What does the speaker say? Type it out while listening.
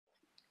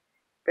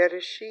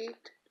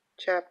Bereshit,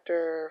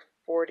 chapter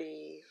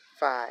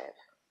 45.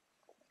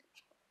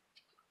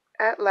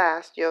 At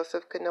last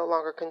Joseph could no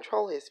longer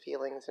control his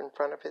feelings in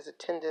front of his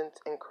attendants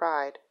and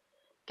cried,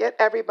 "Get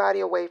everybody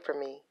away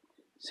from me."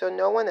 So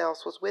no one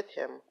else was with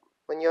him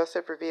when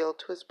Joseph revealed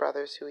to his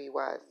brothers who he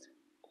was.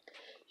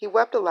 He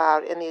wept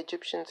aloud, and the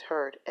Egyptians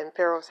heard, and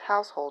Pharaoh's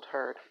household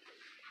heard.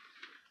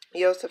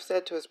 Joseph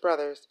said to his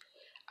brothers,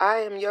 "I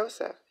am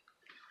Joseph.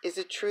 Is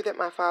it true that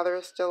my father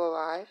is still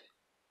alive?"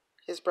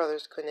 His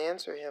brothers couldn't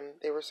answer him.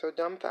 They were so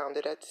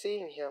dumbfounded at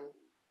seeing him.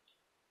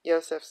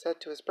 Joseph said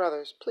to his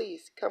brothers,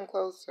 "Please come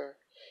closer."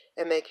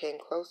 And they came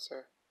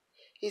closer.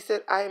 He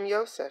said, "I am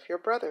Joseph, your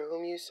brother,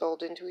 whom you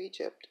sold into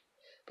Egypt.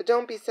 But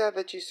don't be sad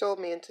that you sold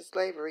me into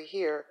slavery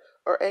here,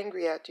 or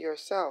angry at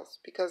yourselves,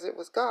 because it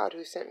was God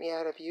who sent me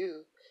out of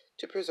you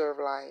to preserve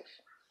life.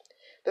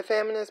 The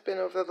famine has been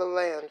over the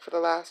land for the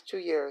last 2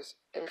 years,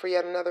 and for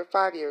yet another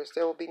 5 years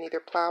there will be neither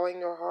plowing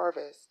nor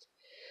harvest.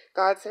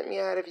 God sent me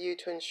out of you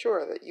to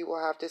ensure that you will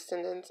have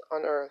descendants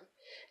on earth,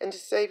 and to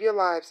save your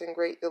lives in a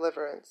great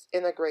deliverance.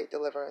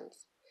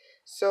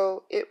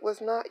 So it was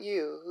not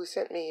you who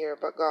sent me here,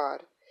 but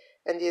God,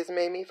 and he has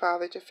made me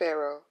father to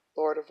Pharaoh,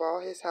 lord of all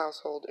his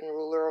household, and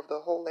ruler of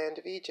the whole land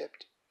of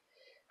Egypt.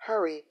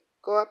 Hurry,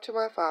 go up to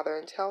my father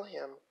and tell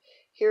him,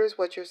 'Here is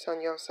what your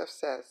son Joseph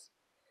says.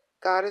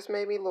 God has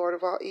made me lord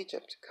of all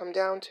Egypt. Come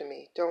down to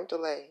me, don't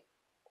delay.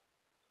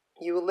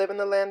 You will live in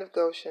the land of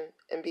Goshen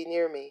and be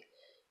near me.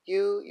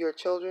 You, your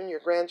children, your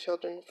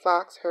grandchildren,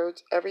 flocks,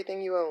 herds,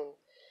 everything you own.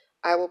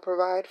 I will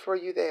provide for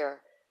you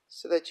there,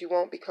 so that you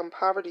won't become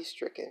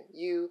poverty-stricken,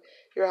 you,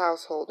 your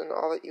household, and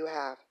all that you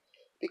have,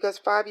 because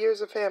 5 years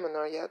of famine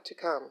are yet to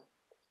come.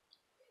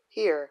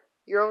 Here,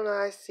 your own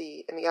eyes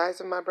see, and the eyes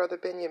of my brother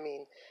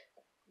Benjamin,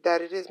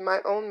 that it is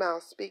my own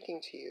mouth speaking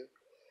to you.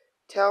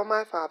 Tell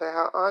my father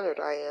how honored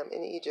I am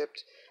in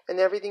Egypt, and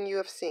everything you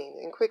have seen,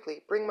 and quickly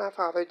bring my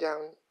father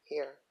down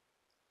here."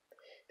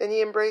 Then he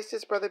embraced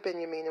his brother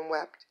Benjamin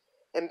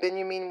and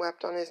Benjamin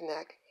wept on his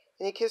neck,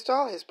 and he kissed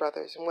all his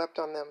brothers and wept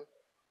on them.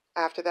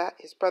 After that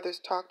his brothers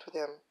talked with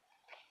him.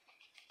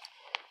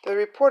 The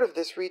report of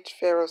this reached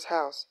Pharaoh's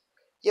house.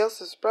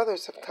 "Joseph's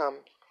brothers have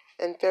come,"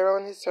 and Pharaoh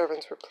and his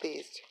servants were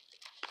pleased.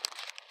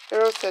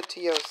 Pharaoh said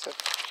to Joseph,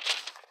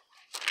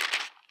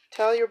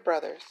 "Tell your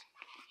brothers,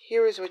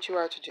 here is what you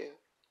are to do.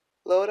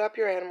 Load up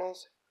your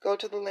animals, go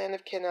to the land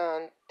of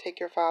Canaan, take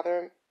your father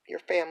and your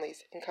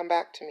families, and come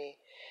back to me.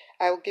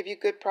 I will give you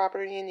good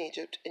property in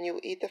Egypt, and you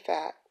will eat the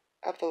fat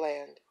of the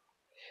land.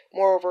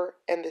 Moreover,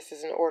 and this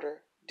is an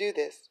order, do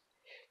this.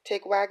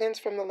 Take wagons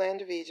from the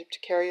land of Egypt to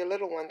carry your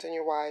little ones and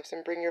your wives,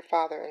 and bring your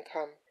father and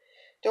come.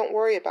 Don't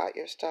worry about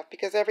your stuff,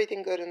 because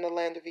everything good in the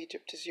land of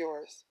Egypt is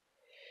yours."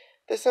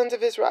 The sons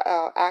of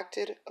Israel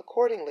acted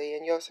accordingly,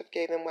 and Joseph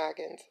gave them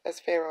wagons, as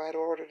Pharaoh had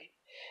ordered,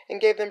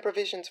 and gave them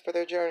provisions for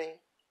their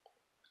journey.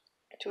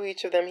 To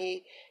each of them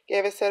he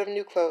gave a set of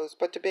new clothes,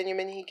 but to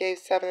Benjamin he gave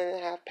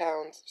 7.5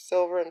 pounds of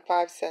silver and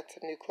 5 sets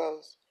of new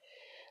clothes.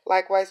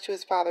 Likewise to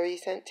his father he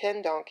sent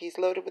 10 donkeys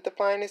loaded with the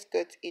finest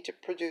goods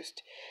Egypt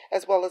produced,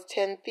 as well as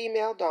 10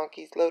 female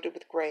donkeys loaded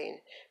with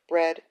grain,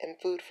 bread, and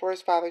food for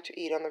his father to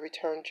eat on the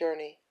return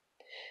journey.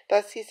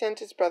 Thus he sent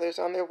his brothers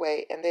on their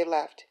way, and they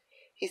left.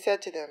 He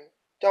said to them,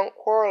 "Don't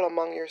quarrel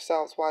among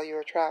yourselves while you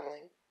are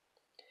traveling."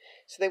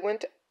 So they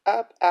went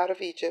up out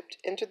of Egypt,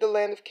 entered the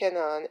land of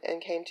Canaan,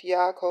 and came to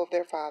Yaakov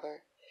their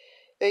father.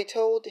 They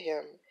told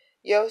him,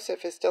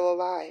 "Joseph is still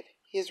alive.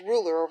 He is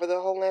ruler over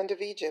the whole land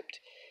of Egypt."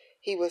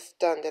 He was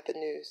stunned at the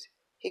news.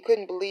 He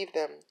couldn't believe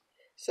them.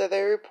 So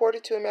they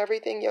reported to him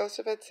everything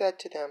Joseph had said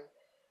to them.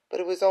 But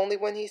it was only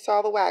when he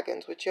saw the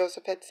wagons which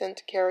Joseph had sent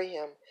to carry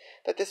him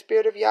that the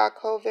spirit of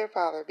Yaakov their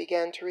father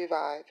began to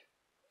revive.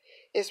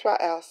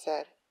 Israel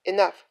said,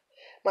 "Enough!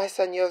 My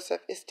son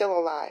Joseph is still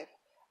alive.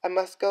 I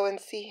must go and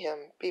see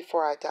him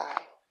before I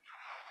die."